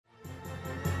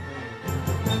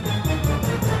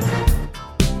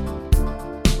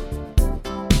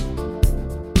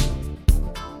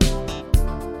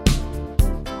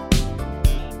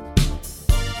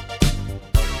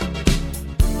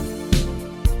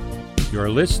You're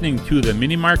listening to the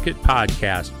Mini Market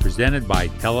Podcast presented by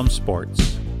Tellem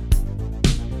Sports.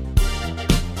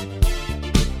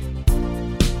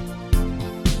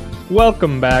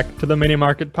 Welcome back to the Mini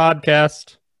Market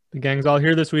Podcast. The gang's all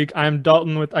here this week. I'm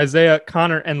Dalton with Isaiah,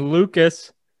 Connor, and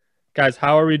Lucas. Guys,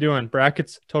 how are we doing?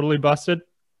 Brackets totally busted?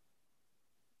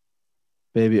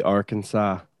 Baby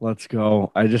Arkansas, let's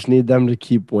go. I just need them to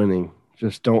keep winning.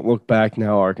 Just don't look back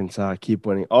now, Arkansas. Keep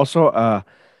winning. Also,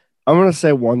 I'm going to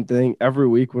say one thing. Every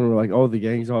week when we're like, oh, the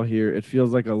gang's all here, it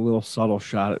feels like a little subtle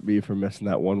shot at me for missing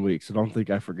that 1 week. So don't think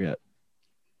I forget.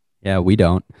 Yeah, we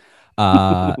don't.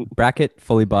 Bracket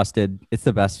fully busted. It's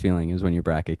the best feeling is when your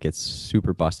bracket gets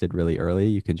super busted really early.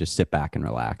 You can just sit back and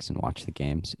relax and watch the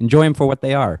games. Enjoy them for what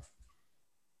they are.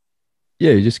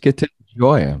 Yeah, you just get to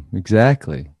enjoy them.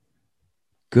 Exactly.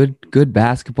 Good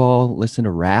basketball. Listen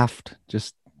to Raft.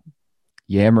 Just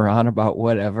yammer on about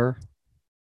whatever.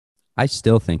 I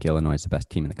still think Illinois is the best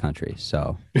team in the country,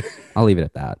 so I'll leave it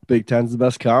at that. Big Ten's the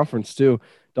best conference, too.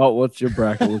 Dalton, what's your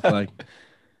bracket look like?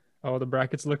 Oh, the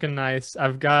bracket's looking nice.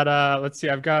 I've got,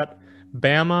 I've got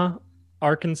Bama,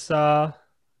 Arkansas,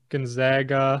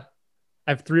 Gonzaga.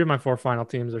 I have 3 of my 4 final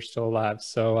teams are still alive,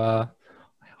 so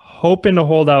hoping to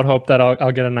hold out hope that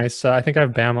I'll get a nice, I think I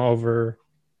have Bama over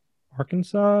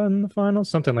Arkansas in the finals,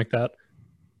 something like that.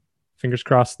 Fingers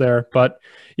crossed there. But,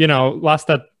 lost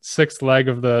that 6th leg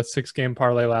of the 6-game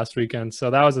parlay last weekend. So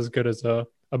that was as good as a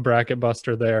bracket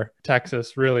buster there.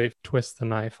 Texas really twists the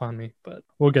knife on me, but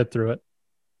we'll get through it.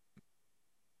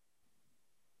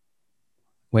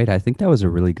 Wait, I think that was a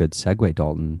really good segue,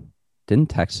 Dalton. Didn't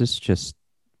Texas just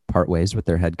part ways with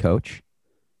their head coach?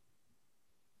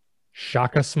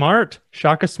 Shaka Smart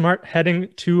heading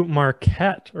to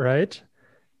Marquette, right?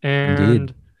 And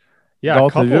Indeed. Yeah,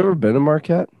 Dalton, have you ever been to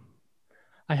Marquette?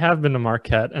 I have been to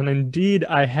Marquette, and indeed,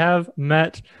 I have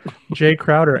met Jay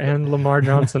Crowder and Lamar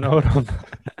Johnson Odom.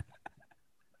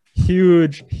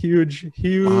 huge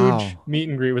Wow. meet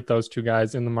and greet with those 2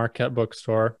 guys in the Marquette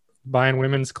bookstore. Buying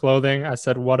women's clothing. I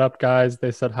said, "What up, guys?"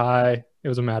 They said, "Hi." It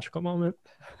was a magical moment.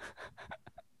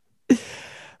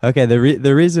 Okay,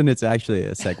 the reason it's actually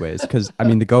a segue is because,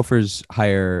 the Gophers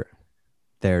hire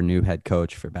their new head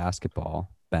coach for basketball,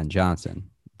 Ben Johnson,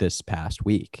 this past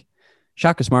week.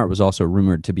 Shaka Smart was also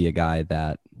rumored to be a guy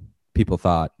that people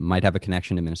thought might have a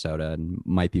connection to Minnesota and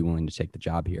might be willing to take the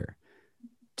job here.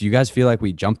 Do you guys feel like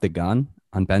we jumped the gun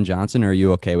on Ben Johnson, or are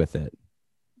you okay with it?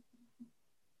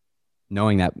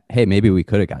 Knowing that, hey, maybe we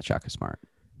could have got Shaka Smart.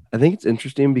 I think it's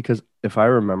interesting because if I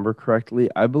remember correctly,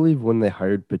 I believe when they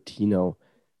hired Pitino,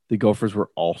 the Gophers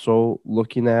were also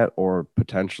looking at or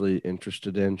potentially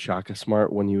interested in Shaka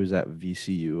Smart when he was at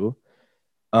VCU.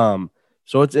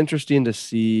 So it's interesting to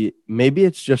see. Maybe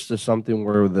it's just something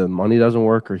where the money doesn't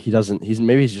work, or he's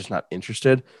just not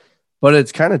interested. But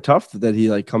it's kind of tough that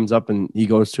he comes up and he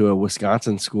goes to a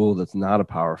Wisconsin school that's not a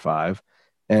Power 5,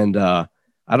 and I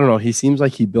don't know. He seems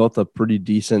like he built a pretty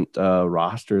decent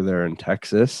roster there in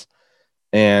Texas,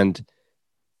 and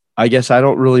I guess I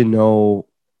don't really know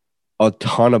a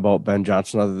ton about Ben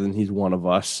Johnson other than he's one of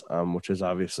us, which is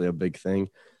obviously a big thing.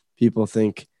 People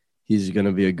think he's going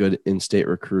to be a good in-state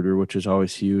recruiter, which is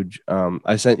always huge.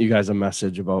 I sent you guys a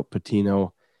message about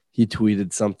Pitino. He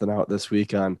tweeted something out this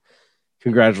week on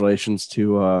congratulations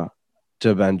to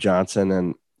Ben Johnson,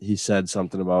 and he said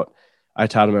something about, I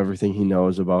taught him everything he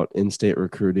knows about in-state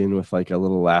recruiting with a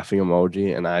little laughing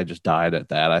emoji, and I just died at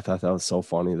that. I thought that was so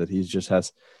funny that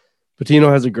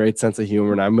Pitino has a great sense of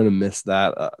humor, and I'm going to miss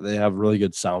that. They have really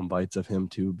good sound bites of him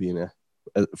too,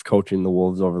 coaching the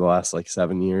Wolves over the last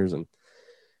 7 years,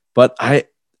 but I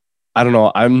don't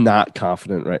know. I'm not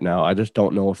confident right now. I just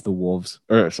don't know if if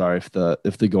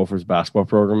the Gophers basketball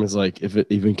program is if it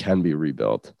even can be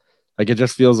rebuilt. It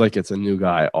just feels like it's a new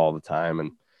guy all the time,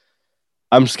 and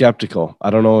I'm skeptical. I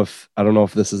don't know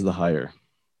if this is the hire.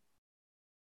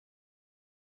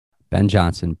 Ben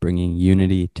Johnson bringing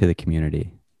unity to the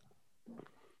community.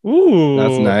 Ooh,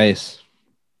 That's nice.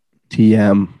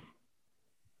 TM.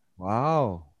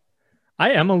 Wow.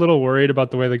 I am a little worried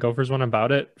about the way the Gophers went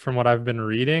about it from what I've been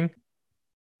reading.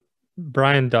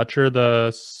 Brian Dutcher, the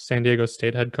San Diego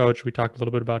State head coach, we talked a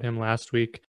little bit about him last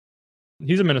week.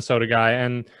 He's a Minnesota guy,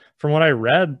 and from what I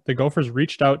read, the Gophers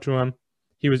reached out to him.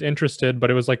 He was interested,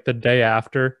 but it was the day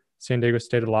after San Diego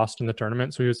State had lost in the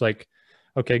tournament. So he was like,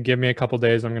 okay, give me a couple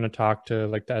days. I'm going to talk to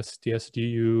the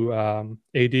SDSU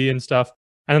AD and stuff.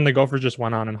 And then the Gophers just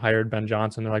went on and hired Ben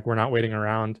Johnson. They're like, we're not waiting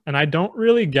around. And I don't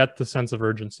really get the sense of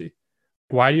urgency.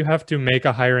 Why do you have to make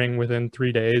a hiring within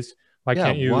 3 days? Why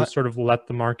can't you sort of let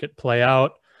the market play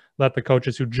out? Let the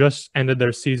coaches who just ended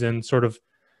their season sort of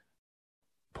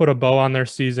put a bow on their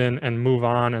season and move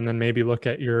on, and then maybe look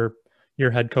at your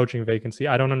your head coaching vacancy.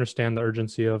 I don't understand the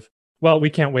urgency of, well, we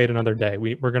can't wait another day.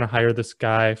 We're going to hire this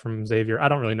guy from Xavier. I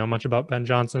don't really know much about Ben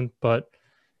Johnson, but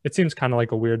it seems kind of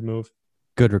like a weird move.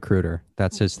 Good recruiter.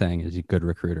 That's his thing. Is he a good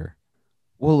recruiter?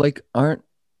 Well, like aren't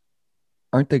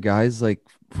the guys like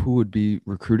who would be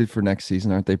recruited for next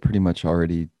season? Aren't they pretty much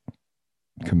already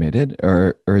committed,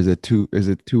 or is it too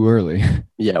early?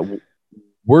 Yeah,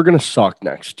 we're gonna suck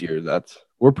next year.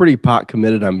 We're pretty pot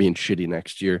committed on being shitty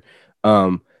next year.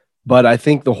 But I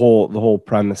think the whole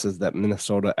premise is that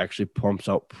Minnesota actually pumps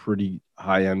out pretty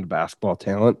high end basketball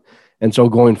talent, and so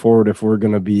going forward, if we're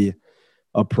gonna be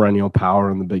a perennial power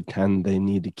in the Big Ten, they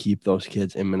need to keep those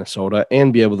kids in Minnesota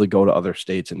and be able to go to other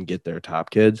states and get their top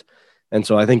kids. And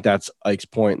so I think that's Ike's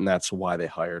point, and that's why they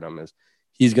hired him. Is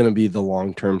he's going to be the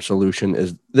long-term solution.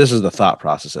 This is the thought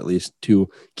process, at least, to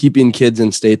keeping kids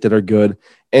in state that are good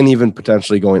and even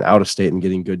potentially going out of state and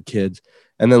getting good kids.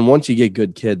 And then once you get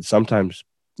good kids, sometimes,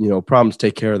 problems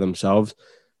take care of themselves.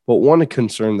 But one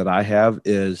concern that I have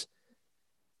is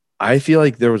I feel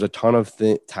like there was a ton of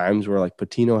times where like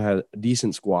Pitino had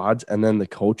decent squads and then the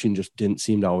coaching just didn't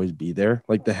seem to always be there.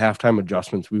 Like the halftime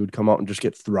adjustments, we would come out and just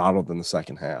get throttled in the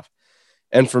second half.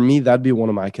 And for me, that'd be one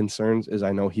of my concerns. Is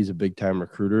I know he's a big time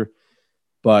recruiter,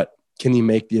 but can he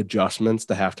make the adjustments,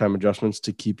 the halftime adjustments,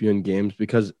 to keep you in games?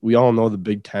 Because we all know the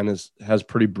Big Ten has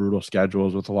pretty brutal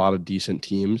schedules with a lot of decent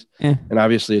teams. And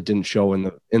obviously it didn't show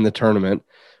in the tournament.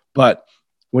 But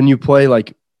when you play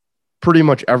like pretty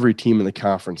much every team in the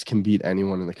conference can beat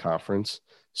anyone in the conference.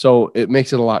 So it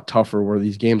makes it a lot tougher where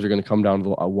these games are going to come down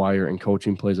to a wire and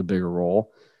coaching plays a bigger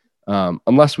role.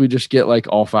 Unless we just get like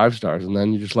all 5 stars and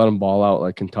then you just let them ball out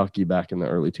like Kentucky back in the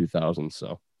early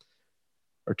 2000s.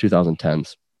 Or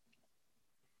 2010s.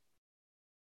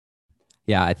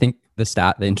 Yeah, I think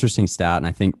the interesting stat, and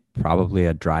I think probably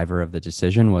a driver of the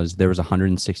decision, was there was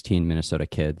 116 Minnesota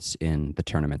kids in the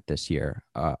tournament this year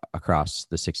across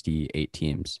the 68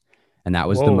 teams. And that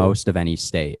was the most of any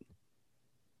state.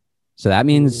 So that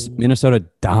means Minnesota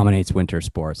dominates winter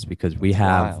sports because we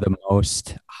have the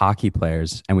most hockey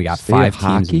players, and we got 5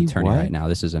 teams in the tournament right now.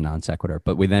 This is a non sequitur,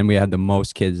 but we had the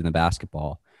most kids in the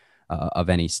basketball of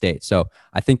any state. So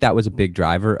I think that was a big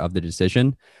driver of the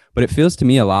decision. But it feels to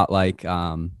me a lot like,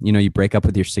 you break up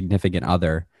with your significant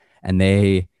other and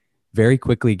they very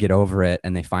quickly get over it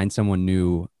and they find someone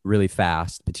new really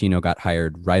fast. Pitino got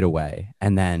hired right away.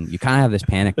 And then you kind of have this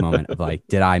panic moment of like,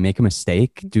 did I make a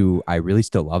mistake? Do I really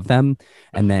still love them?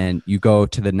 And then you go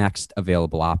to the next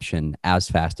available option as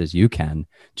fast as you can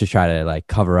to try to like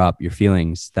cover up your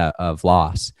feelings of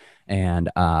loss. And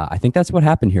I think that's what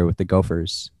happened here with the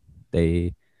Gophers.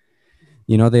 They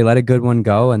let a good one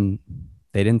go and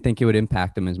they didn't think it would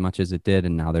impact them as much as it did.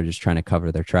 And now they're just trying to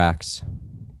cover their tracks.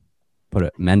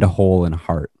 Mend a hole in a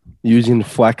heart. Using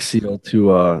Flex Seal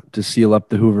to seal up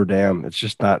the Hoover Dam. It's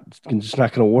just not going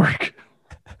to work.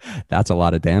 That's a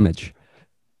lot of damage.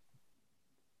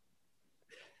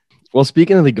 Well,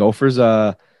 speaking of the Gophers,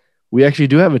 we actually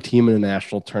do have a team in a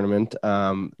national tournament.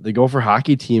 The Gopher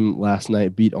hockey team last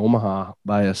night beat Omaha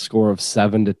by a score of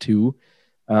 7-2.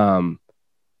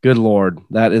 Good Lord,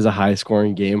 that is a high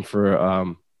scoring game for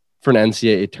an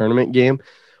NCAA tournament game.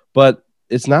 But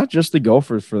it's not just the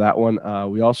Gophers for that one.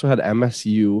 We also had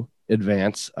MSU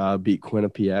advance, beat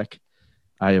Quinnipiac.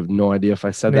 I have no idea if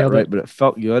I said that right, but it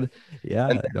felt good.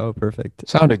 Yeah, perfect.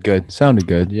 Sounded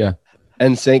good. Yeah.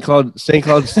 And St. Cloud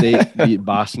State beat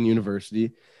Boston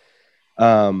University.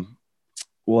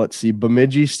 Let's see.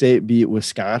 Bemidji State beat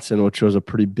Wisconsin, which was a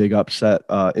pretty big upset.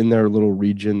 In their little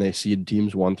region, they seed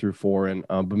teams 1 through 4, and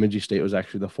Bemidji State was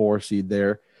actually the 4 seed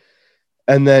there.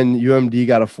 And then UMD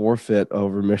got a forfeit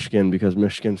over Michigan because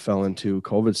Michigan fell into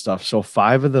COVID stuff. So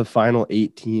 5 of the final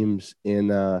 8 teams in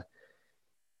the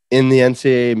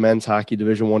NCAA men's hockey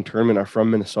Division I tournament are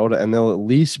from Minnesota, and there'll at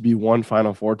least be one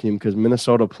Final Four team because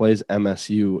Minnesota plays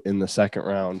MSU in the second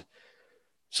round.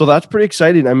 So that's pretty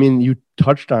exciting. I mean, you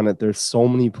touched on it. There's so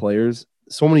many players,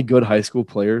 so many good high school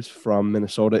players from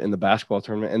Minnesota in the basketball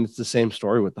tournament, and it's the same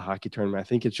story with the hockey tournament. I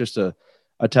think it's just a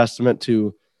testament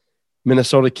to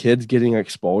Minnesota kids getting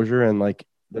exposure, and like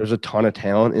there's a ton of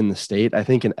talent in the state. I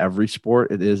think in every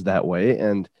sport it is that way,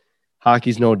 and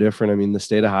hockey's no different. I mean, the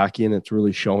state of hockey, and it's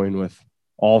really showing with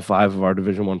all 5 of our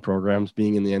Division I programs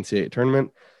being in the NCAA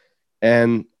tournament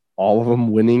and all of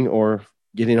them winning or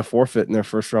getting a forfeit in their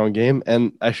first round game.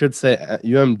 And I should say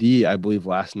UMD, I believe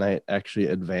last night actually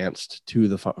advanced to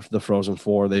the Frozen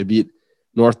Four. They beat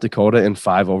North Dakota in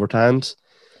 5 overtimes,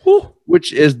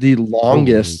 which is the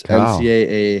longest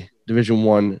NCAA Division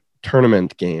I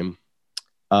tournament game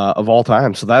of all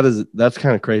time. So that's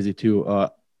kind of crazy too.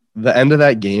 The end of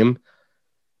that game,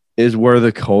 is where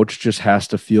the coach just has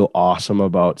to feel awesome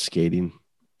about skating,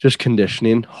 just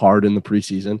conditioning hard in the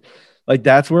preseason. Like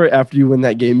that's where after you win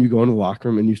that game, you go into the locker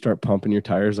room and you start pumping your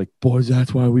tires. Like, boys,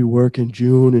 that's why we work in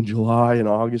June and July and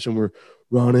August and we're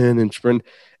running and sprint.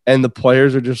 And the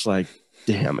players are just like,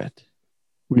 damn it.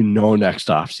 We know next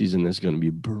offseason is going to be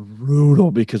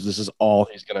brutal because this is all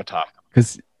he's going to talk about.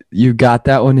 Because you got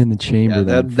that one in the chamber.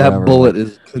 Yeah, that bullet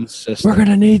is consistent. We're going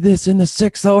to need this in the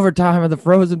 6th overtime of the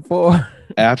Frozen Four.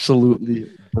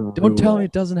 Absolutely brutal. Don't tell me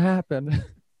it doesn't happen.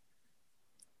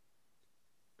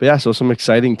 But yeah, so some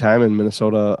exciting time in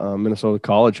Minnesota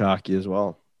college hockey as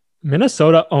well.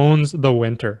 Minnesota owns the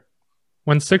winter.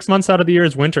 When 6 months out of the year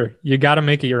is winter, you got to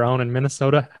make it your own. And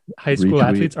Minnesota high school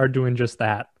athletes are doing just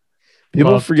that.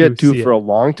 People forget too, for a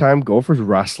long time, Gophers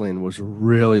wrestling was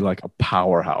really like a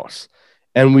powerhouse.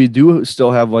 And we do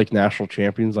still have like national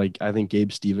champions. Like I think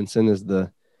Gabe Stevenson is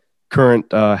the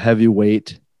current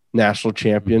heavyweight national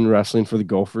champion wrestling for the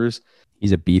Gophers.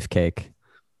 He's a beefcake.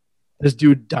 This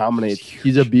dude dominates.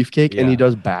 He's a beefcake, and he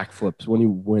does backflips when he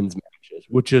wins matches,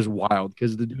 which is wild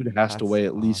because the dude has to weigh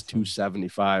at least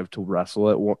 275 to wrestle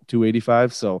at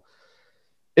 285. So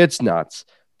it's nuts.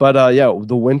 But yeah,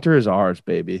 the winter is ours,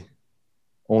 baby.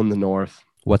 Own the North.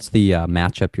 What's the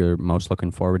matchup you're most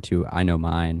looking forward to? I know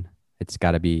mine. It's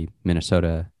got to be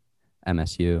Minnesota,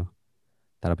 MSU.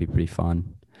 That'll be pretty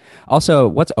fun. Also,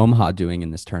 what's Omaha doing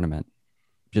in this tournament?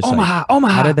 Just Omaha.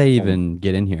 How did they even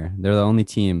get in here? They're the only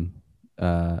team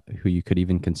who you could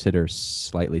even consider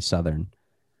slightly Southern,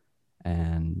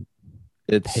 and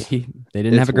they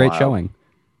didn't have a great showing.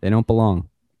 They don't belong.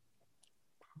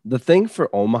 The thing for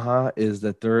Omaha is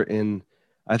that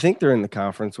I think they're in the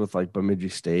conference with like Bemidji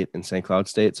State and St. Cloud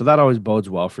State, so that always bodes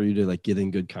well for you to like get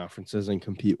in good conferences and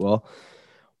compete well.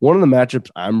 One of the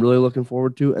matchups I'm really looking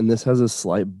forward to, and this has a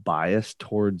slight bias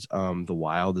towards the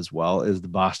Wild as well, is the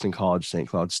Boston College St.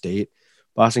 Cloud State.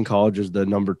 Boston College is the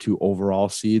number 2 overall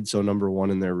seed, so number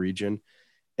 1 in their region.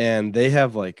 And they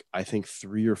have like, I think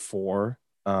 3 or 4.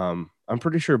 I'm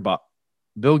pretty sure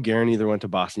Bill Guerin either went to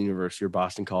Boston University or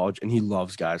Boston College, and he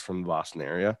loves guys from the Boston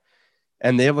area.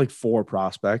 And they have like 4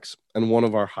 prospects. And one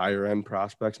of our higher end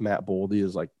prospects, Matt Boldy,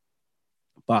 is like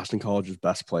Boston College's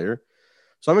best player.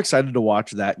 So I'm excited to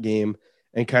watch that game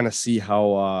and kind of see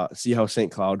how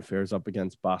St. Cloud fares up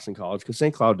against Boston College, because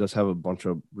St. Cloud does have a bunch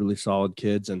of really solid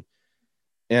kids. And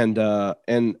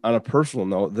on a personal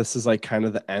note, this is like kind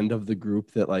of the end of the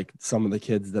group that like some of the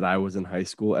kids that I was in high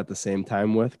school at the same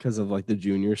time with because of like the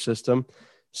junior system.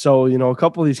 So, you know, a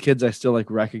couple of these kids, I still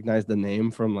like recognize the name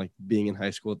from like being in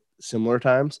high school at similar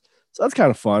times. So that's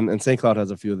kind of fun. And St. Cloud has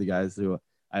a few of the guys who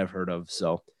I've heard of.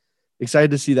 So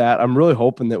excited to see that. I'm really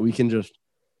hoping that we can just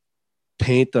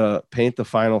paint the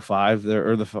final 5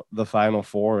 there, or the final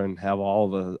 4, and have all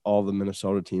the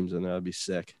Minnesota teams in there. That'd be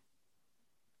sick.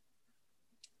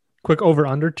 Quick over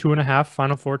under 2.5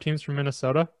 Final Four teams from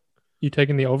Minnesota. You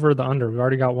taking the over or the under? We've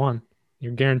already got one.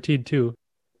 You're guaranteed 2.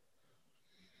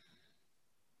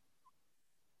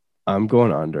 I'm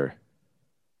going under.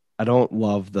 I don't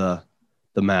love the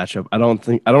matchup. I don't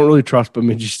really trust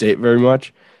Bemidji State very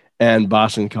much, and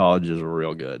Boston College is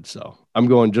real good. So I'm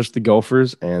going just the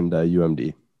Gophers and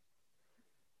UMD.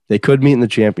 They could meet in the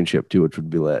championship too, which would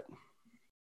be lit.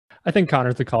 I think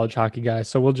Connor's the college hockey guy,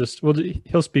 so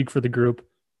he'll speak for the group.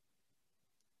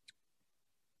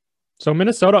 So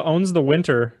Minnesota owns the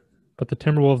winter, but the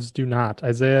Timberwolves do not.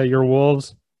 Isaiah, your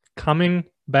Wolves coming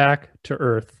back to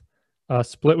earth.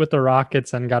 Split with the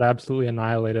Rockets and got absolutely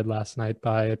annihilated last night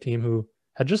by a team who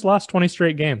had just lost 20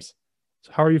 straight games.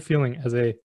 So how are you feeling as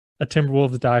a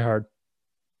Timberwolves diehard?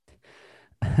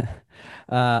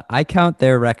 I count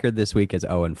their record this week as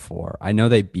 0-4. I know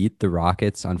they beat the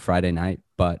Rockets on Friday night,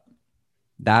 but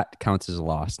that counts as a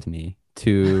loss to me.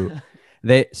 So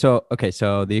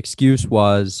the excuse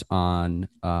was on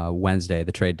Wednesday,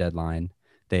 the trade deadline.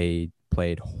 They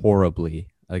played horribly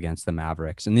against the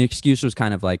Mavericks, and the excuse was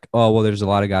kind of like, oh well, there's a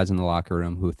lot of guys in the locker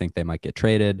room who think they might get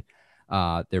traded.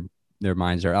 Their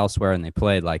minds are elsewhere, and they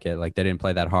played like it. Like they didn't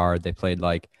play that hard. They played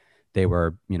like they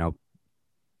were,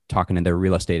 talking to their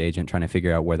real estate agent, trying to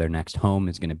figure out where their next home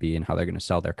is going to be and how they're going to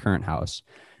sell their current house.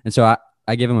 And so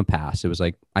I gave them a pass. It was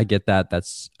like, I get that.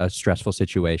 That's a stressful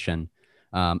situation.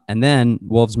 And then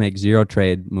Wolves make 0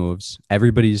 trade moves.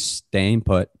 Everybody's staying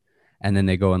put. And then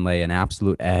they go and lay an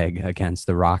absolute egg against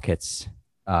the Rockets,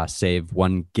 save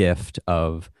one gift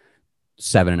of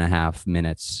 7.5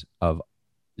 minutes of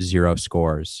 0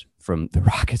 scores from the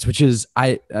Rockets, which is,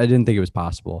 I didn't think it was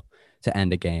possible to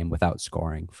end a game without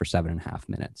scoring for 7.5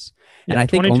 minutes. Yeah, and I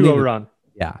think 22-0 run.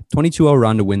 Yeah, 22-0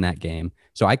 run to win that game.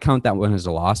 So I count that one as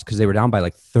a loss because they were down by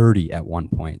like 30 at one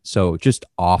point. So just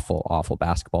awful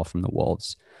basketball from the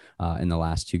Wolves. in the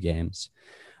last 2 games.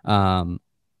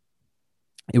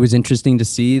 It was interesting to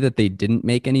see that they didn't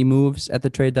make any moves at the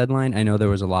trade deadline. I know there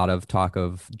was a lot of talk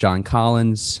of John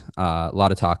Collins, a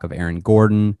lot of talk of Aaron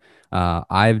Gordon.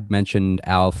 I've mentioned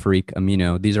Al Farik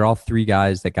Amino. These are all 3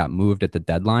 guys that got moved at the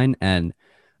deadline. And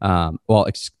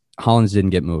Collins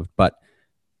didn't get moved, but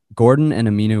Gordon and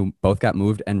Amino both got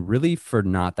moved, and really for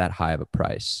not that high of a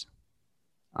price.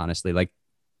 Honestly, like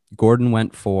Gordon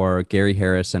went for Gary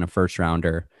Harris and a first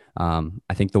rounder.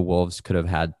 I think the Wolves could have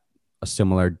had a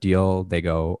similar deal. They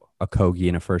go a Kogi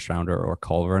in a first rounder or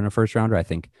Culver in a first rounder. I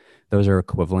think those are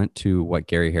equivalent to what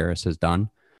Gary Harris has done.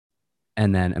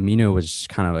 And then Amino was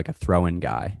kind of like a throw-in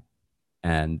guy.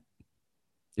 And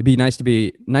it'd be nice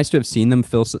to have seen them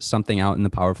fill something out in the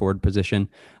power forward position.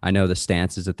 I know the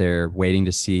stance is that they're waiting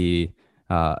to see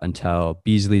until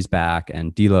Beasley's back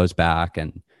and D'Lo's back,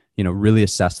 and really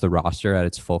assess the roster at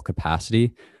its full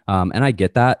capacity. And I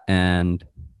get that. And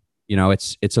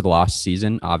it's a lost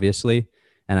season, obviously.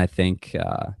 And I think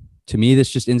to me, this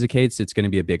just indicates it's going to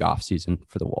be a big offseason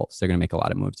for the Wolves. They're going to make a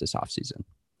lot of moves this offseason.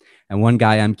 And one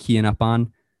guy I'm keying up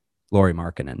on, Lauri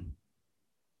Markkanen,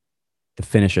 the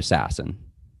Finnish assassin.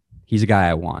 He's a guy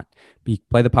I want. He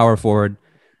play the power forward.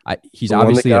 He's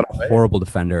obviously a horrible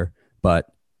defender, but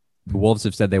the Wolves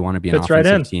have said they want to be an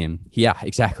offensive team. Yeah,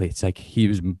 exactly. It's like he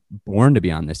was born to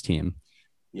be on this team.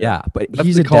 Yeah, but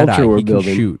he's a dead eye. He can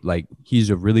shoot. Like, he's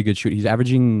a really good shooter. He's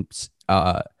averaging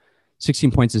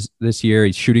 16 points this year.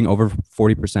 He's shooting over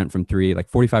 40% from 3,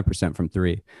 like 45% from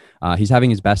 3. He's having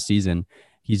his best season.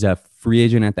 He's a free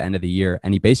agent at the end of the year,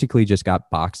 and he basically just got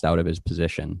boxed out of his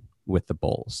position with the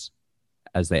Bulls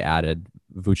as they added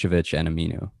Vucevic and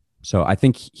Aminu. So I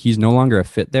think he's no longer a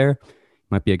fit there.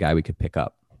 Might be a guy we could pick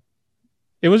up.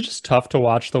 It was just tough to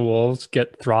watch the Wolves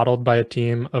get throttled by a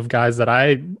team of guys that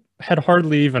I had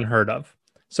hardly even heard of.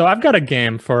 So I've got a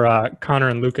game for Connor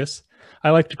and Lucas.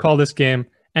 I like to call this game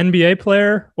NBA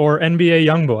player or NBA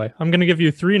youngboy. I'm going to give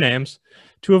you 3 names.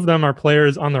 2 of them are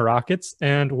players on the Rockets,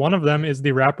 and one of them is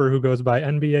the rapper who goes by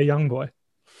NBA Youngboy.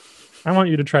 I want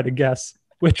you to try to guess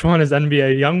which one is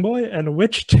NBA Youngboy and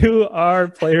which 2 are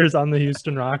players on the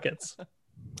Houston Rockets.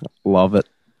 Love it.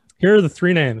 Here are the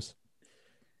 3 names: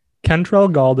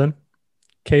 Kentrell Galden,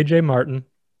 KJ Martin,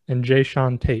 and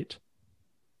Jayshawn Tate.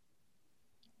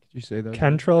 Did you say that?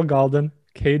 Kentrell Galden,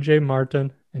 KJ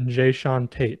Martin, and Jayshawn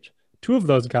Tate. 2 of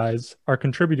those guys are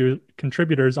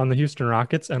contributors on the Houston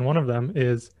Rockets, and one of them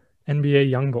is NBA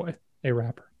Youngboy, a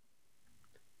rapper.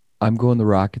 I'm going the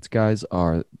Rockets guys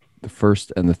are the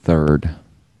first and the third.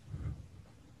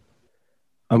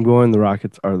 I'm going the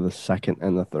Rockets are the second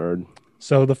and the third.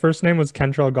 So the first name was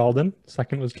Kentrell Galden.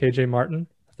 Second was KJ Martin.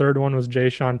 Third one was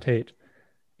Jayshawn Tate.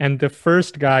 And the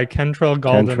first guy, Kentrell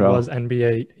Galden, was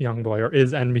NBA Youngboy, or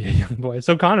is NBA Youngboy.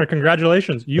 So Connor,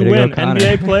 congratulations. You win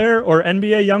NBA player or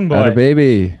NBA Youngboy. Atta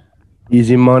baby.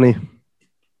 Easy money.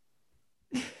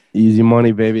 Easy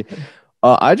money, baby.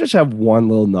 I just have one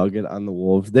little nugget on the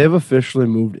Wolves. They've officially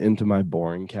moved into my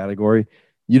boring category.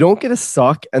 You don't get to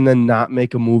suck and then not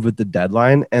make a move at the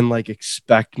deadline and like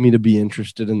expect me to be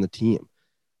interested in the team.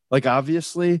 Like,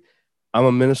 obviously, I'm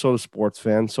a Minnesota sports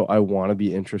fan, so I want to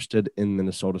be interested in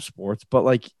Minnesota sports. But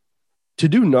like, to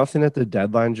do nothing at the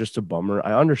deadline, just a bummer.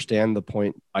 I understand the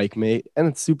point Ike made, and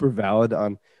it's super valid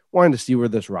on wanting to see where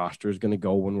this roster is going to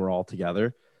go when we're all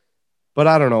together. But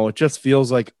I don't know. It just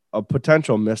feels like a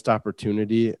potential missed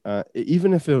opportunity,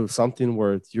 even if it was something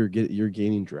where you're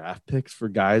gaining draft picks for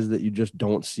guys that you just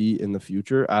don't see in the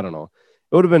future. I don't know.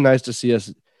 It would have been nice to see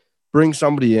us bring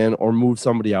somebody in or move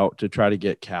somebody out to try to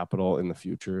get capital in the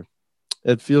future.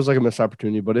 It feels like a missed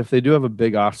opportunity, but if they do have a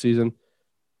big offseason,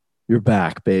 you're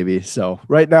back, baby. So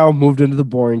right now, moved into the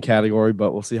boring category,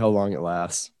 but we'll see how long it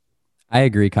lasts. I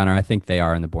agree, Connor. I think they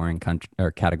are in the boring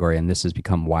category, and this has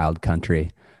become wild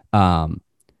country. But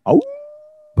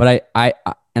I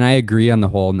agree on the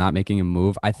whole not making a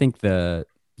move. I think the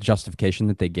justification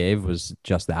that they gave was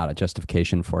just that, a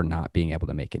justification for not being able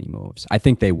to make any moves. I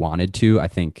think they wanted to. I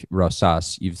think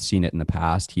Rosas, you've seen it in the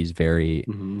past. He's very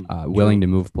willing to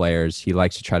move players. He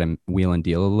likes to try to wheel and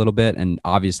deal a little bit. And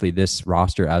obviously this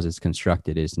roster as it's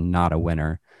constructed is not a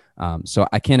winner. So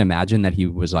I can't imagine that he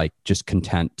was like just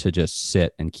content to just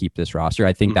sit and keep this roster.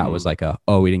 I think that was like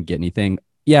we didn't get anything.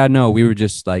 Yeah, no, we were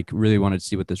just like really wanted to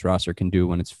see what this roster can do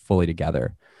when it's fully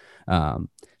together.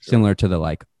 Similar to the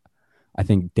like, I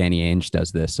think Danny Ainge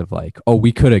does this of like,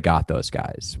 we could have got those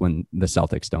guys when the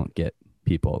Celtics don't get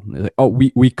people. Like,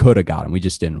 we could have got them. We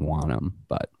just didn't want them.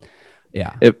 But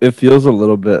yeah, it feels a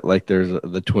little bit like there's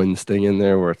the Twins thing in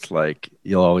there where it's like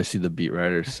you'll always see the beat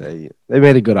writers say they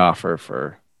made a good offer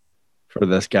for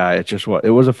this guy. It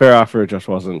was a fair offer. It just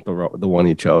wasn't the one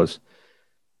he chose.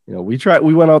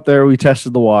 We went out there, we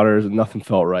tested the waters, and nothing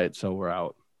felt right, so we're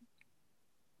out.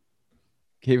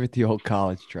 Gave it the old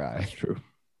college try. That's true.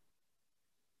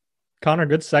 Connor,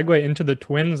 good segue into the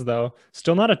Twins, though.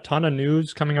 Still not a ton of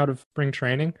news coming out of spring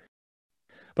training.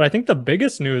 But I think the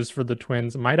biggest news for the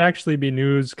Twins might actually be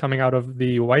news coming out of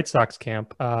the White Sox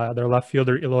camp. Their left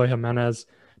fielder, Eloy Jimenez,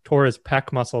 tore his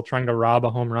pec muscle trying to rob a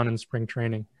home run in spring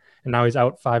training. And now he's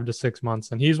out 5 to 6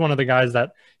 months. And he's one of the guys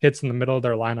that hits in the middle of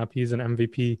their lineup. He's an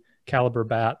MVP caliber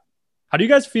bat. How do you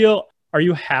guys feel? Are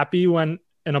you happy when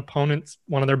an opponent's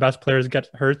one of their best players gets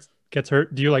hurt?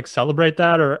 Do you celebrate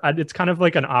that? Or it's kind of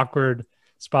like an awkward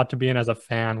spot to be in as a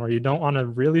fan where you don't want to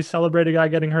really celebrate a guy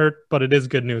getting hurt, but it is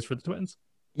good news for the Twins.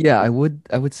 Yeah, I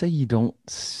would say you don't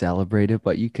celebrate it,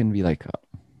 but you can be like,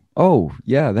 oh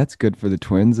yeah, that's good for the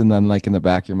Twins. And then in the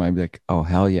back of your mind, be like, oh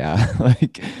hell yeah.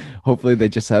 Hopefully they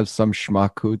just have some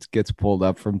schmuck who gets pulled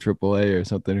up from AAA or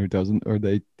something who doesn't, or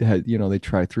they had, they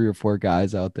try 3 or 4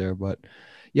 guys out there. But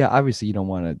yeah, obviously you don't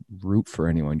want to root for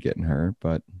anyone getting hurt,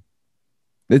 but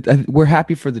we're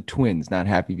happy for the Twins, not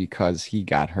happy because he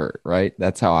got hurt, right?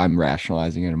 That's how I'm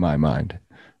rationalizing it in my mind.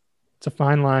 It's a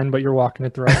fine line, but you're walking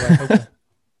it the right way. Okay.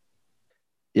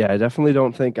 Yeah, I definitely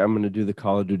don't think I'm going to do the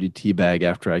Call of Duty teabag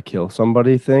after I kill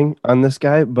somebody thing on this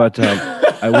guy, but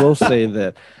I will say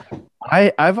that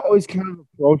I've always kind of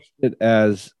approached it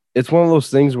as it's one of those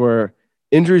things where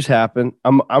injuries happen.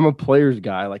 I'm a player's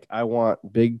guy. I want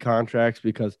big contracts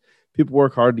because people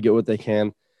work hard to get what they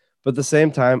can. But at the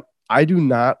same time, I do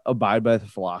not abide by the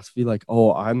philosophy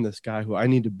oh, I'm this guy who I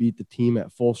need to beat the team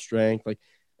at full strength.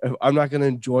 I'm not going to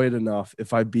enjoy it enough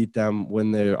if I beat them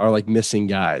when they are missing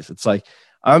guys. It's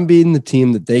I'm beating the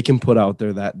team that they can put out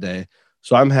there that day.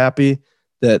 So I'm happy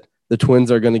that the Twins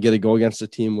are going to get a go against a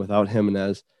team without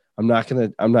Jimenez. I'm not gonna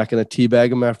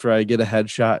teabag him after I get a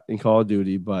headshot in Call of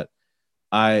Duty, but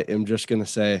I am just gonna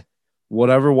say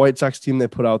whatever White Sox team they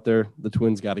put out there, the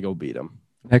Twins got to go beat them.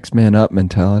 Next man up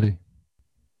mentality.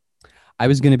 I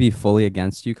was going to be fully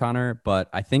against you, Connor, but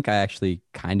I think I actually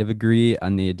kind of agree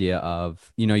on the idea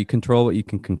of, you control what you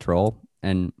can control.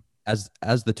 And as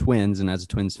the Twins and as a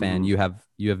Twins fan, you have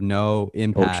no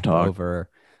impact over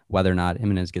whether or not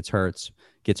Jimenez gets hurt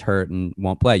and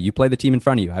won't play. You play the team in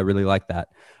front of you. I really like that.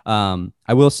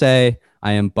 I will say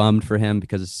I am bummed for him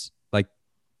because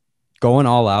going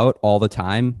all out all the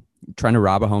time, trying to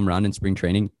rob a home run in spring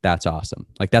training, that's awesome.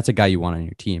 That's a guy you want on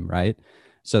your team, right?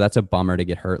 So that's a bummer to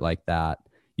get hurt like that.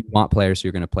 You want players who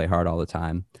are going to play hard all the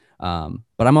time.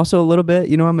 But I'm also a little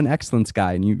bit, I'm an excellence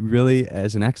guy. And you really,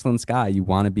 as an excellence guy, you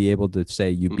want to be able to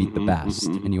say you beat the best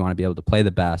and you want to be able to play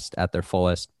the best at their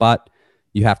fullest. But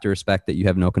you have to respect that you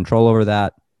have no control over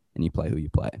that and you play who you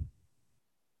play.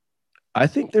 I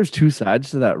think there's 2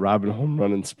 sides to that robbing home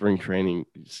run in spring training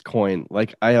coin.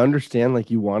 I understand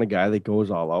you want a guy that goes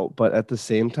all out, but at the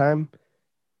same time,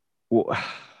 well,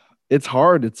 it's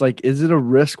hard. It's is it a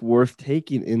risk worth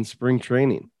taking in spring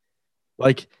training?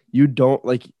 You're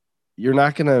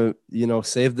not going to,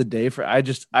 save the day for,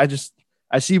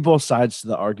 I see both sides to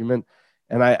the argument.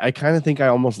 And I kind of think I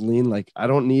almost lean I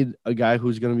don't need a guy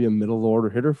who's going to be a middle of the order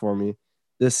hitter for me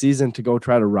this season to go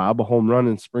try to rob a home run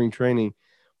in spring training,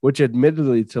 which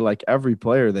admittedly to every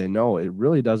player they know, it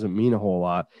really doesn't mean a whole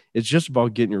lot. It's just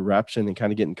about getting your reps in and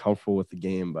kind of getting comfortable with the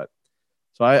game. But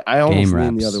so I almost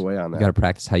lean the other way on that. You got to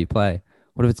practice how you play.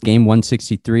 What if it's game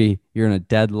 163? You're in a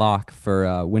deadlock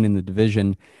for winning the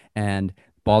division, and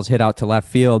balls hit out to left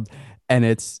field, and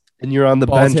you're on the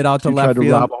balls bench. Hit out to left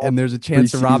field, and there's a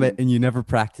chance to rob it, preseason. and you never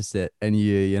practice it, and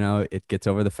it gets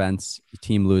over the fence. Your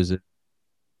team loses.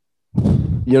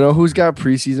 You know who's got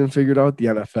preseason figured out? The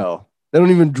NFL. They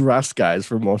don't even dress guys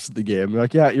for most of the game. They're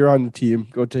yeah, you're on the team.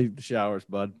 Go take the showers,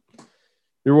 bud.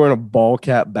 You're wearing a ball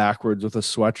cap backwards with a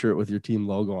sweatshirt with your team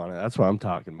logo on it. That's what I'm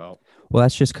talking about. Well,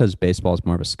 that's just because baseball is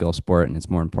more of a skill sport, and it's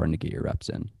more important to get your reps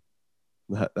in.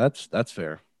 That's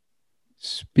fair.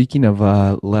 Speaking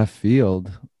of left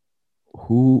field,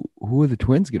 who are the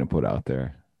Twins going to put out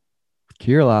there?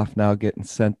 Kirilloff now getting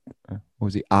sent.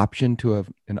 Was he optioned to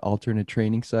an alternate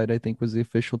training site? I think was the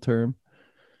official term.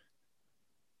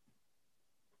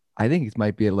 I think it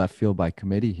might be a left field by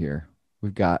committee here.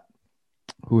 We've got,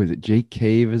 who is it? Jake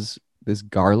Cave is this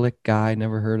garlic guy.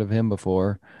 Never heard of him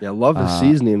before. Yeah, love his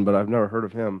seasoning, but I've never heard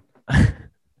of him.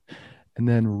 And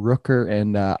then Rooker,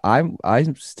 and I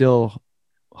still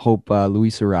hope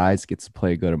Luis Arraez gets to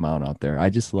play a good amount out there. I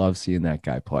just love seeing that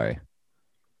guy play.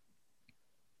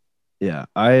 Yeah,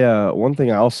 one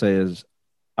thing I'll say is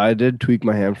I did tweak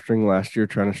my hamstring last year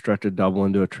trying to stretch a double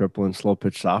into a triple in slow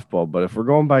pitch softball. But if we're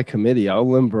going by committee, I'll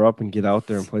limber up and get out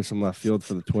there and play some left field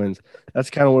for the Twins. That's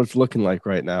kind of what it's looking like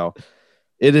right now.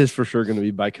 It is for sure going to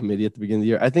be by committee at the beginning of the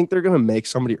year. I think they're going to make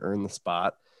somebody earn the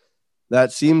spot.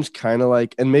 That seems kind of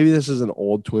like, and maybe this is an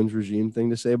old Twins regime thing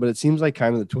to say, but it seems like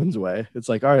kind of the Twins way. It's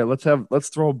like, all right, let's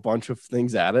throw a bunch of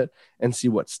things at it and see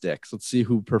what sticks. Let's see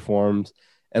who performs,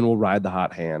 and we'll ride the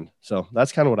hot hand. So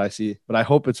that's kind of what I see, but I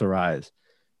hope it's Arraez,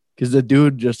 because the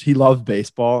dude he loves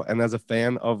baseball. And as a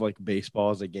fan of like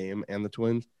baseball as a game and the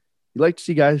Twins, you like to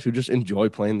see guys who just enjoy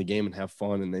playing the game and have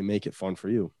fun, and they make it fun for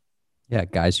you. Yeah,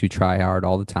 guys who try hard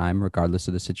all the time, regardless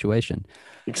of the situation.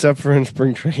 Except for in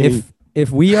spring training. If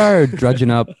we are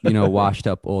drudging up, washed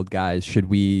up old guys, should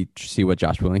we see what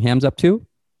Josh Willingham's up to?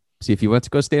 See if he wants to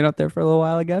go stand out there for a little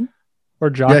while again? Or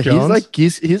Josh Jones?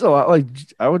 He's a lot like,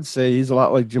 I would say he's a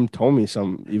lot like Jim Thome,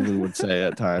 some even would say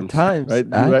at times. At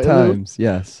times,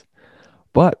 yes.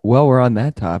 But while we're on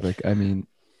that topic, I mean,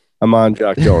 I'm on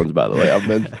Josh Jones, by the way. I've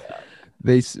been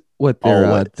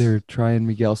they're trying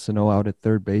Miguel Sano out at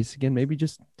third base again. Maybe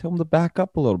just tell him to back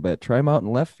up a little bit. Try him out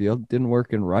in left field. Didn't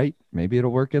work in right. Maybe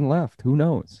it'll work in left. Who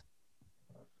knows?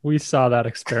 We saw that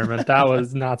experiment. That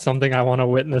was not something I want to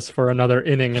witness for another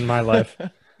inning in my life.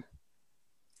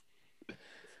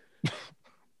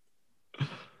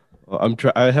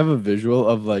 I have a visual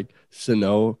of like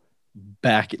Sano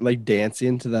back, like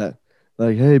dancing to that.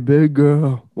 Like, hey, big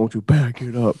girl, won't you back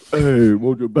it up? Hey,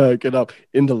 won't you back it up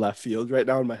into left field right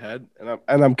now in my head?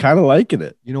 And I'm kind of liking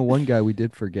it. One guy we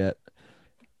did forget,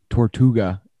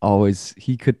 Tortuga. Always,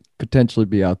 he could potentially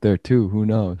be out there too. Who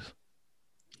knows?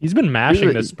 He's been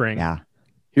mashing this spring. Yeah.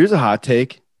 Here's a hot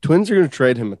take: Twins are going to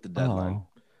trade him at the deadline.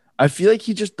 I feel like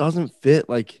he just doesn't fit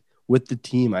like with the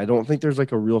team. I don't think there's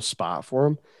like a real spot for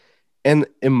him. And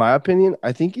in my opinion,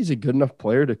 I think he's a good enough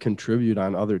player to contribute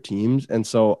on other teams. And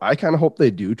so I kind of hope they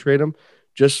do trade him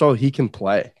just so he can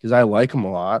play, because I like him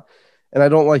a lot. And I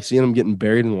don't like seeing him getting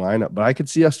buried in the lineup, but I could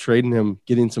see us trading him,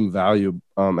 getting some value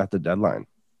at the deadline.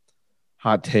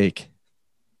 Hot take.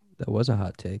 That was a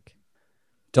hot take.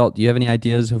 Dalt, do you have any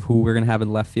ideas of who we're going to have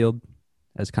in left field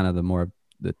as kind of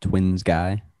the Twins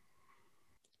guy?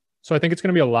 So I think it's going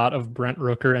to be a lot of Brent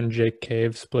Rooker and Jake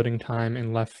Cave splitting time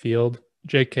in left field.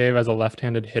 Jake Cave, as a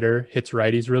left-handed hitter, hits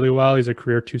righties really well. He's a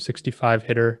career 265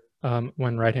 hitter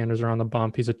when right-handers are on the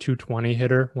bump. He's a 220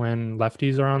 hitter when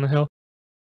lefties are on the hill.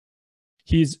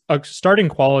 He's a starting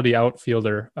quality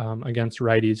outfielder against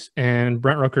righties, and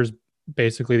Brent Rooker's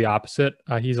basically the opposite.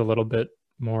 He's a little bit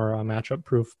more matchup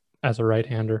proof as a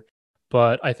right-hander,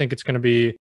 but I think it's going to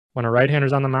be when a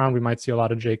right-hander's on the mound, we might see a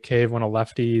lot of Jake Cave. When a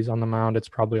lefty's on the mound, it's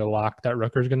probably a lock that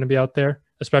Rooker's going to be out there,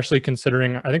 especially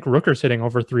considering I think Rooker's hitting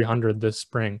over 300 this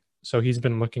spring. So he's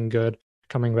been looking good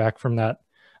coming back from that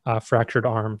fractured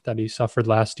arm that he suffered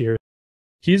last year.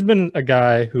 He's been a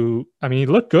guy who, he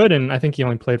looked good, and I think he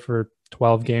only played for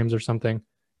 12 games or something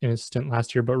in his stint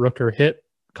last year, but Rooker hit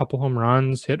a couple home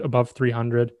runs, hit above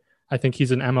 300. I think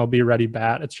he's an MLB-ready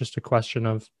bat. It's just a question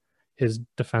of his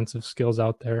defensive skills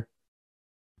out there.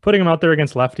 Putting him out there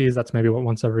against lefties, that's maybe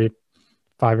once every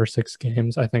 5 or 6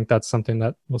 games. I think that's something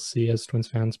that we'll see as Twins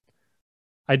fans.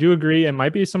 I do agree. It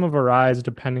might be some of Arraez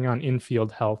depending on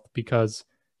infield health, because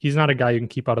he's not a guy you can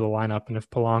keep out of the lineup. And if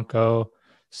Polanco,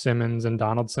 Simmons, and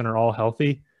Donaldson are all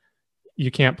healthy,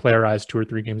 you can't play Arraez 2 or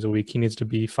 3 games a week. He needs to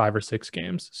be 5 or 6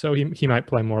 games. So he might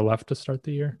play more left to start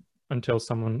the year until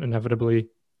someone inevitably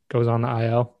goes on the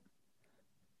IL.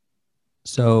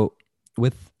 So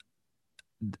with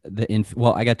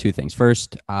I got 2 things.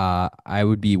 First, I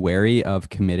would be wary of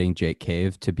committing Jake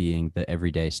Cave to being the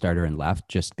everyday starter in left,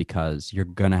 just because you're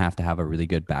going to have a really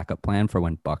good backup plan for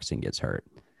when Buxton gets hurt,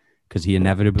 because he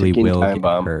inevitably will get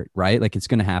hurt, right? Like, it's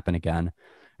going to happen again.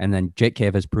 And then Jake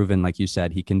Cave has proven, like you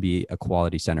said, he can be a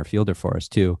quality center fielder for us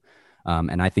too.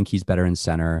 And I think he's better in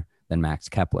center than Max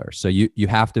Kepler. So you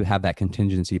have to have that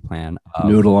contingency plan.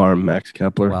 Noodle arm Max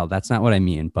Kepler. Well, that's not what I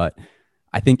mean, but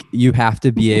I think you have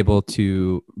to be able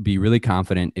to be really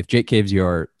confident. If Jake Cave's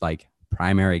your like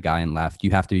primary guy in left,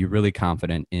 you have to be really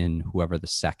confident in whoever the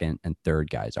second and third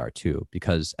guys are too,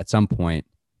 because at some point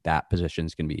that position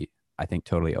is going to be, I think,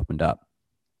 totally opened up.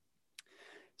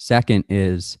 Second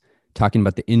is talking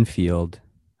about the infield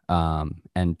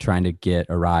and trying to get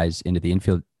Arraez into the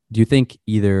infield. Do you think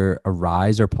either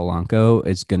Arraez or Polanco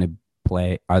is going to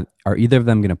play? Are either of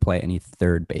them going to play any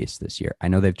third base this year? I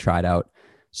know they've tried out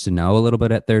Sano a little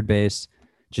bit at third base,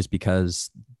 just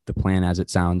because the plan as it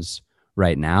sounds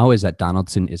right now is that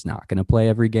Donaldson is not going to play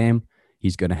every game.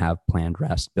 He's going to have planned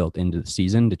rest built into the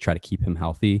season to try to keep him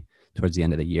healthy towards the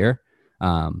end of the year.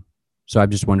 So I'm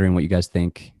just wondering what you guys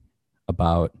think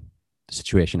about the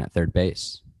situation at third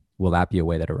base. Will that be a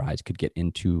way that Arraez could get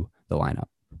into the lineup?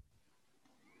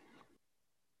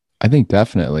 I think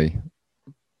definitely.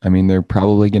 I mean, they're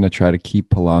probably going to try to keep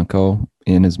Polanco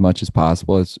in as much as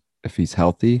possible as if he's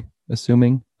healthy,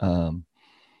 assuming.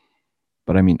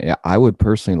 But I mean, I would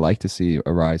personally like to see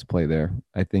Arraez play there.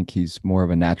 I think he's more of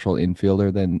a natural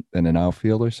infielder than an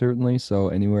outfielder, certainly. So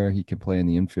anywhere he can play in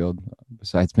the infield,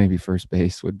 besides maybe first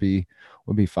base, would be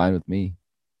fine with me.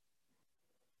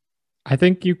 I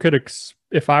think you could,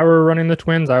 if I were running the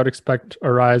Twins, I would expect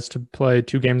Arraez to play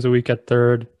 2 games a week at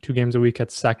third, 2 games a week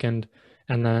at second,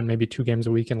 and then maybe 2 games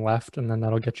a week in left, and then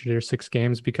that'll get you to your 6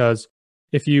 games. Because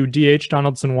if you DH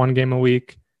Donaldson 1 game a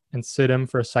week and sit him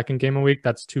for a 2nd game a week,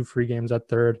 that's 2 free games at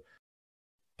third.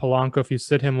 Polanco, if you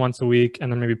sit him once a week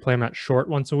and then maybe play him at short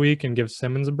once a week and give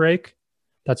Simmons a break,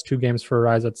 that's 2 games for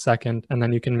Arraez at second, and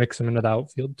then you can mix him into the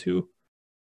outfield too.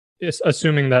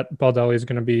 Assuming that Baldelli is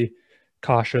going to be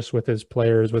cautious with his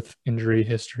players with injury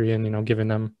history and, giving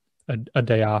them a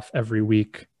day off every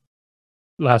week.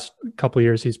 Last couple of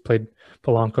years, he's played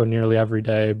Polanco nearly every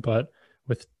day, but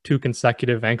with 2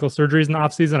 consecutive ankle surgeries in the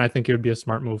offseason, I think it would be a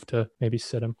smart move to maybe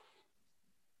sit him.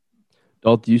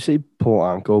 Dalt, do you say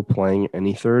Polanco playing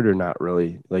any third or not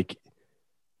really? Like,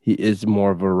 he is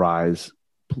more of a rise,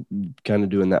 kind of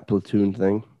doing that platoon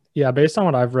thing? Yeah, based on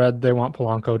what I've read, they want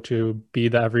Polanco to be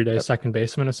the everyday second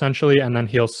baseman, essentially, and then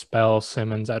he'll spell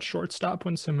Simmons at shortstop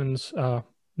when Simmons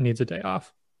needs a day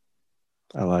off.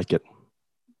 I like it.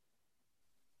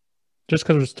 Just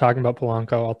because we're just talking about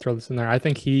Polanco, I'll throw this in there. I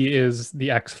think he is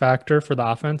the X factor for the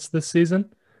offense this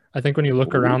season. I think when you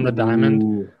look around the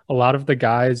diamond, a lot of the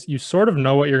guys, you sort of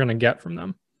know what you're going to get from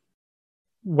them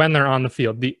when they're on the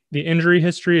field. The injury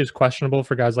history is questionable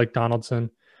for guys like Donaldson,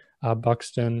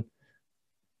 Buxton,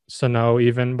 Sano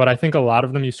even, but I think a lot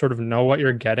of them, you sort of know what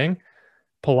you're getting.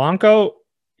 Polanco,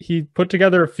 he put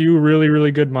together a few really,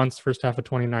 really good months first half of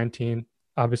 2019.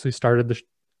 Obviously started the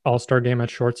All-Star game at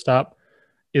shortstop.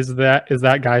 Is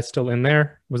that guy still in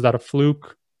there? Was that a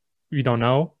fluke? We don't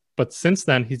know. But since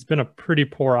then, he's been a pretty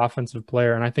poor offensive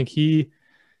player, and I think he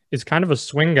is kind of a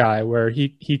swing guy where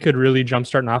he could really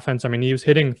jumpstart an offense. I mean, he was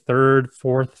hitting 3rd,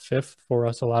 4th, 5th for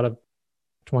us a lot of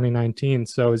 2019.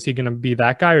 So is he going to be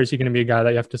that guy, or is he going to be a guy that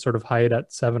you have to sort of hide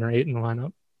at 7 or 8 in the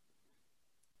lineup?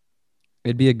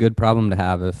 It'd be a good problem to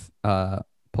have if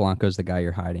Polanco's the guy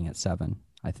you're hiding at 7,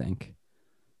 I think.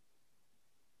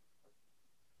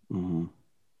 Mm-hmm.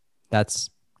 That's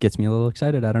gets me a little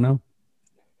excited. I don't know.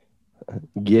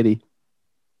 Giddy.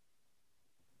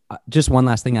 Just one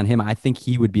last thing on him. I think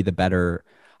he would be the better.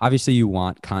 Obviously, you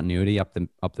want continuity up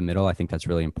the middle. I think that's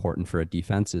really important for a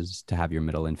defense, is to have your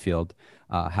middle infield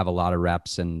have a lot of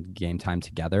reps and game time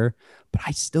together. But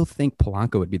I still think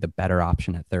Polanco would be the better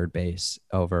option at third base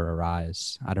over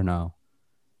Arraez. I don't know.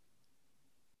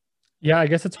 Yeah, I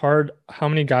guess it's hard. How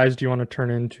many guys do you want to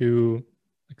turn into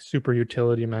like super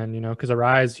utility men? Because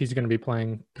Arraez, he's going to be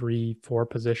playing 3-4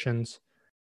 positions.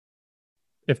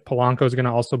 If Polanco is going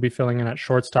to also be filling in at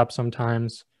shortstop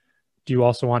sometimes, do you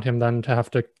also want him then to have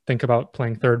to think about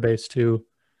playing third base too?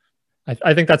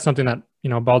 I think that's something that,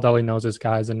 Baldelli knows his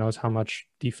guys and knows how much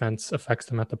defense affects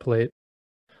them at the plate.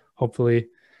 Hopefully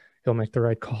he'll make the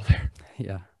right call there.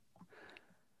 Yeah.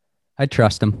 I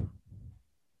trust him.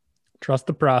 Trust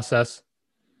the process.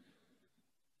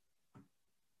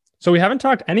 So we haven't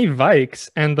talked any Vikes,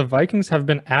 and the Vikings have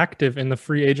been active in the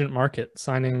free agent market,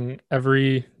 signing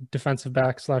every defensive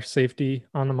back / safety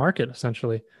on the market,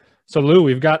 essentially. So Lou,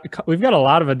 we've got a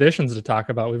lot of additions to talk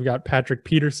about. We've got Patrick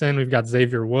Peterson, we've got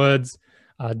Xavier Woods,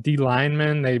 D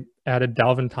lineman. They added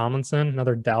Dalvin Tomlinson,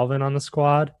 another Dalvin on the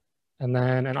squad, and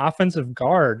then an offensive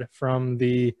guard from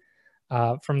the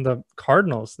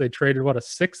Cardinals. They traded a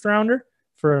 6th rounder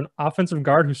for an offensive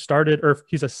guard who started, or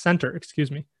he's a center, excuse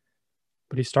me.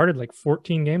 But he started like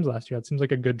 14 games last year. That seems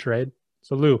like a good trade.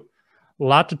 So Lou, a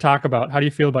lot to talk about. How do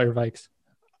you feel about your Vikes?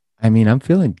 I mean, I'm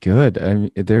feeling good. I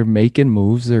mean, they're making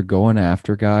moves. They're going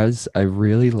after guys. I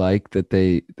really like that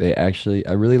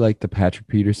I really like the Patrick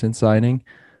Peterson signing.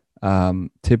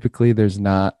 Typically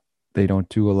they don't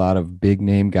do a lot of big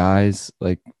name guys,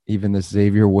 like even this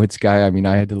Xavier Woods guy. I mean,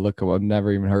 I had to look him up. I've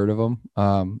never even heard of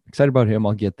him. Excited about him.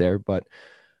 I'll get there, but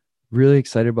really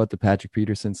excited about the Patrick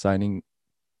Peterson signing,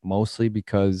 mostly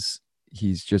because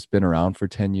he's just been around for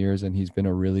 10 years and he's been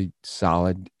a really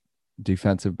solid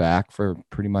defensive back for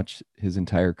pretty much his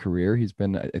entire career. He's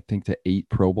been, I think, to 8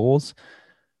 Pro Bowls.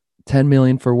 $10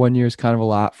 million for 1 year is kind of a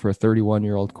lot for a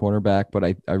 31-year-old cornerback, but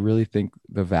I really think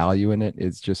the value in it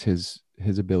is just his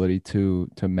ability to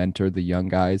mentor the young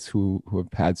guys who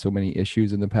have had so many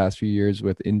issues in the past few years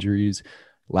with injuries,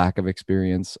 lack of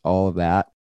experience, all of that.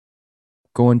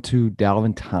 Going to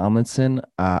Dalvin Tomlinson,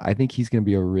 I think he's going to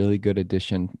be a really good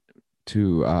addition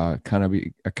to kind of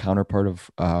be a counterpart of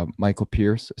Michael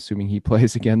Pierce, assuming he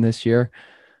plays again this year.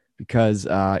 because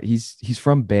he's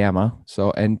from Bama. So,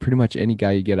 and pretty much any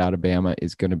guy you get out of Bama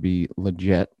is going to be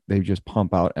legit. They just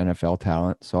pump out NFL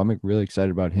talent. So I'm really excited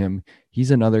about him.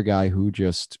 He's another guy who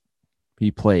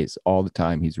he plays all the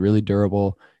time. He's really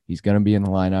durable. He's going to be in the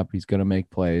lineup. He's going to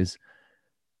make plays.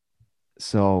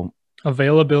 So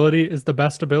availability is the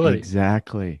best ability.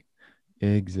 Exactly.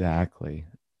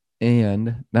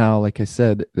 And now, like I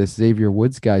said, this Xavier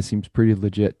Woods guy seems pretty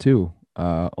legit too.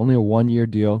 Only a 1-year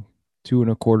deal,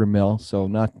 $2.25 million, so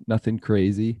nothing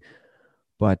crazy.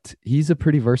 But he's a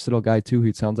pretty versatile guy too.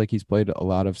 He sounds like he's played a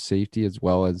lot of safety as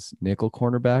well as nickel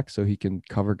cornerback, so he can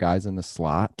cover guys in the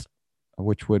slot,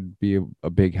 which would be a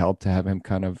big help to have him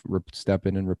kind of step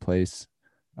in and replace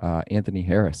Anthony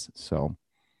Harris. So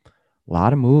a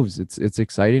lot of moves. It's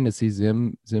exciting to see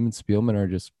Zim and Spielman are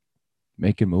just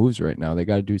making moves right now. They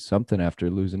got to do something after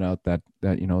losing out that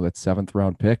 7th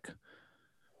round pick.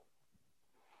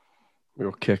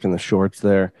 Real kick in the shorts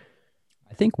there.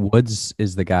 I think Woods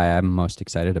is the guy I'm most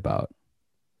excited about.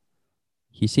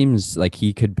 He seems like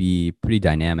he could be pretty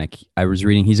dynamic. I was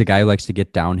reading he's a guy who likes to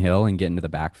get downhill and get into the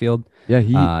backfield. Yeah,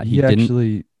 he didn't.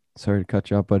 Actually, sorry to cut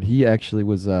you off, but he actually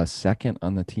was second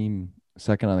on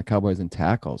the Cowboys in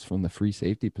tackles from the free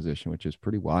safety position, which is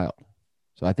pretty wild.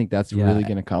 So I think that's really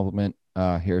going to complement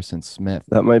Harrison Smith.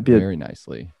 That might be very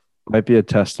nicely. Might be a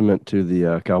testament to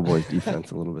the Cowboys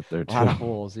defense a little bit there too. A lot of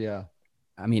holes, yeah.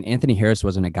 I mean, Anthony Harris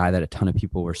wasn't a guy that a ton of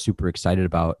people were super excited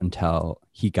about until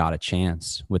he got a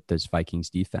chance with this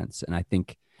Vikings defense. And I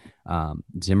think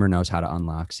Zimmer knows how to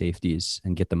unlock safeties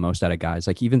and get the most out of guys.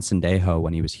 Like even Sendejo,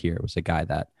 when he was here, was a guy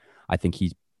that I think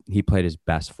he played his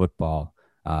best football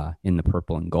in the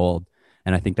purple and gold.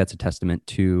 And I think that's a testament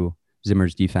to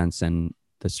Zimmer's defense and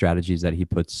the strategies that he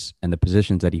puts and the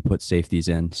positions that he puts safeties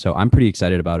in. So I'm pretty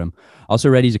excited about him. Also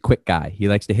read he's a quick guy. He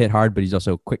likes to hit hard, but he's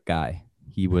also a quick guy.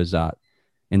 He was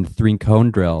in the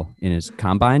 3-cone drill in his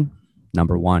combine,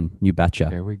 number 1. You betcha.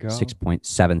 There we go.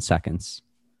 6.7 seconds.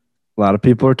 A lot of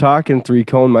people are talking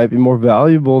 3-cone might be more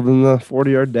valuable than the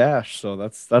 40-yard dash. So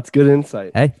that's good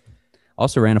insight. Hey,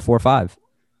 also ran a 4.5.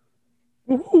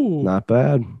 Ooh. Not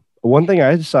bad. One thing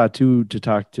I saw too, to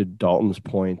talk to Dalton's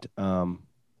point,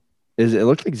 is it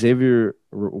looked like Xavier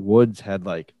Woods had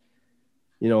the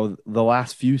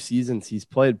last few seasons he's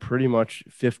played pretty much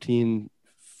 15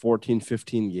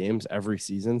 games every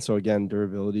season. So again,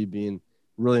 durability being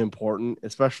really important,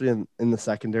 especially in the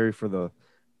secondary for the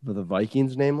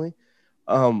Vikings, namely.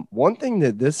 One thing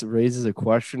that this raises a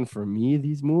question for me,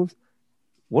 these moves,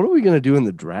 what are we going to do in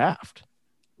the draft?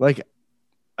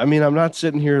 I'm not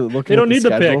sitting here looking at the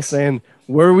schedule saying,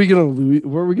 where are we going to lose?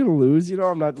 Where are we going to lose?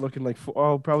 I'm not looking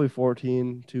probably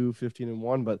 14 to 15 and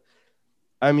 1, but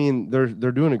I mean, they're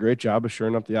doing a great job of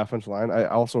shoring up the offensive line. I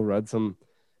also read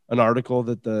an article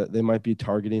that they might be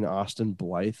targeting Austin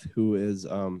Blythe, who is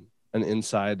an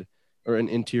inside or an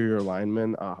interior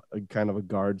lineman, kind of a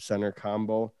guard center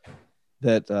combo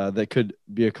that could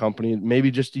be accompanied, maybe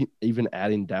just even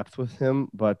adding depth with him.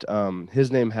 But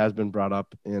his name has been brought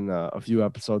up in a few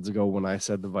episodes ago when I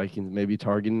said the Vikings may be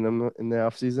targeting them in the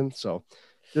offseason. So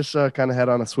just kind of head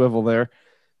on a swivel there.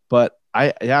 But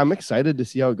I'm excited to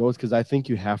see how it goes because I think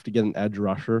you have to get an edge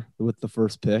rusher with the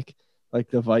first pick. Like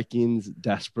the Vikings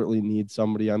desperately need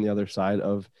somebody on the other side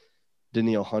of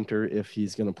Danielle Hunter if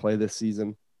he's going to play this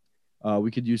season. We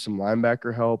could use some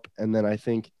linebacker help. And then I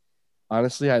think,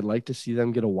 honestly, I'd like to see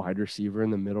them get a wide receiver in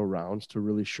the middle rounds to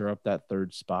really shore up that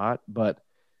third spot. But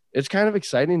it's kind of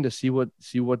exciting to see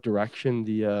what direction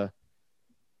the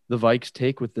Vikes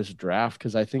take with this draft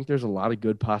because I think there's a lot of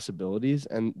good possibilities,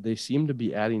 and they seem to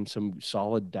be adding some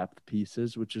solid depth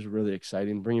pieces, which is really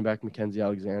exciting. Bringing back Mackenzie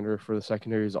Alexander for the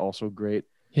secondary is also great.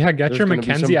 Yeah, get your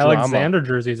Mackenzie Alexander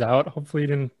jerseys out. Hopefully you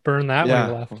didn't burn that when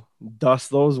you left. Dust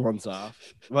those ones off.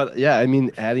 But yeah, I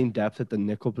mean, adding depth at the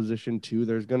nickel position too,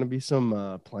 there's going to be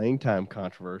some playing time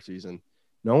controversies, and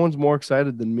no one's more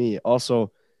excited than me.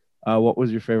 Also, what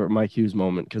was your favorite Mike Hughes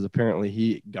moment? Because apparently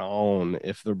he gone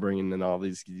if they're bringing in all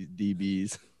these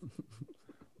DBs.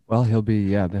 Well, he'll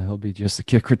be just a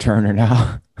kick returner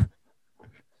now.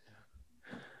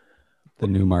 The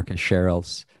new Marcus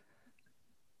Sherrills.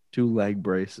 2 leg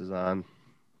braces on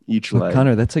each leg.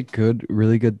 Connor, that's a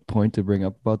really good point to bring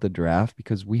up about the draft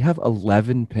because we have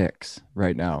 11 picks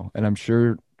right now, and I'm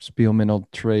sure Spielman will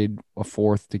trade a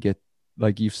 4th to get,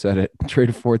 like you've said it, trade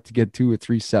a 4th to get 2 or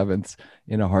 3 7ths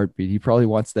in a heartbeat. He probably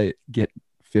wants to get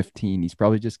 15. He's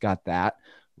probably just got that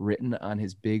written on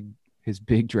his big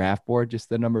draft board, just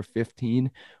the number 15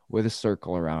 with a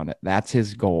circle around it. That's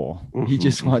his goal. He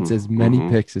just wants as many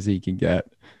picks as he can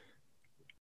get.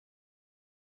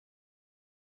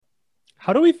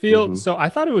 How do we feel? Mhm. So I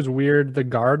thought it was weird, the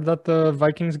guard that the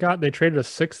Vikings got. They traded a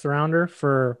 6th rounder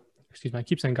for, excuse me, I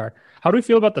keep saying guard. How do we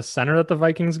feel about the center that the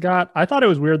Vikings got? I thought it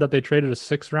was weird that they traded a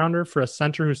 6th rounder for a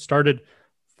center who started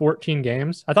 14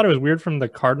 games. I thought it was weird from the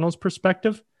Cardinals'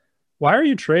 perspective. Why are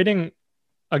you trading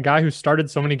a guy who started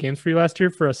so many games for you last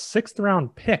year for a 6th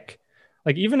round pick?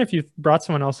 Like, even if you brought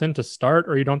someone else in to start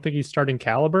or you don't think he's starting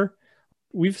caliber,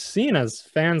 we've seen as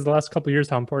fans the last couple of years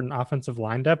how important offensive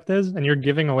line depth is, and you're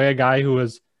giving away a guy who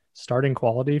was starting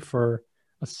quality for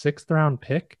a 6th round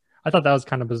pick. I thought that was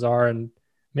kind of bizarre, and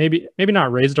maybe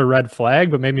not raised a red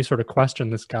flag, but made me sort of question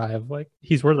this guy of like,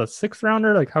 he's worth a 6th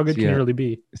rounder. Like, how good can he really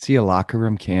be? Is he a locker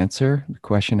room cancer? The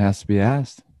question has to be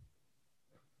asked.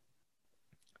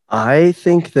 I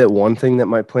think that one thing that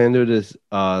might play into it is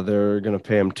they're going to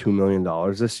pay him $2 million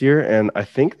this year. And I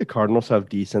think the Cardinals have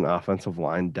decent offensive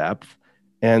line depth.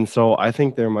 And so I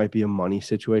think there might be a money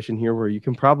situation here where you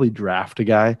can probably draft a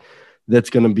guy that's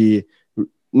going to be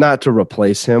not to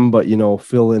replace him, but,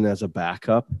 fill in as a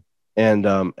backup and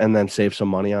then save some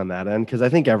money on that end. Because I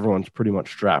think everyone's pretty much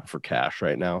strapped for cash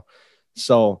right now.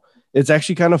 So it's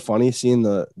actually kind of funny seeing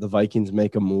the Vikings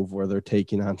make a move where they're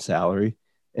taking on salary.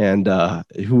 And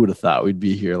who would have thought we'd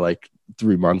be here like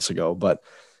 3 months ago? But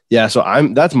yeah, so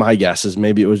that's my guess is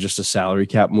maybe it was just a salary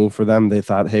cap move for them. They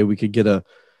thought, hey, we could get a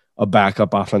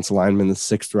backup offensive lineman in the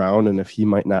 6th round, and if he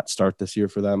might not start this year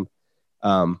for them,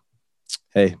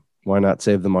 hey, why not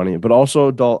save the money? But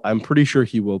also, I'm pretty sure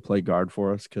he will play guard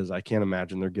for us because I can't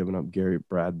imagine they're giving up Gary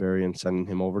Bradbury and sending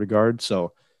him over to guard.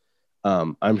 So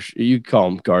I'm sure you call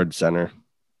him guard center,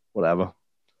 whatever.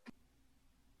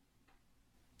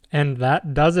 And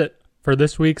that does it for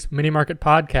this week's Mini Market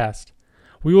Podcast.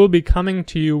 We will be coming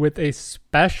to you with a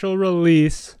special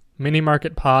release Mini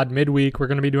Market Pod midweek. We're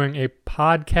going to be doing a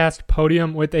podcast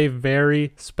podium with a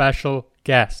very special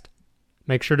guest.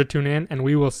 Make sure to tune in, and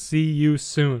we will see you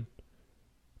soon.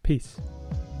 Peace.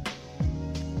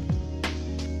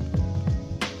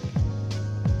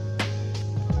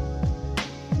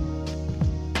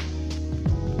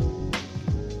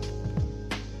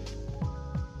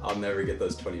 I'll never get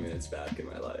those 20 minutes back in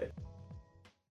my life.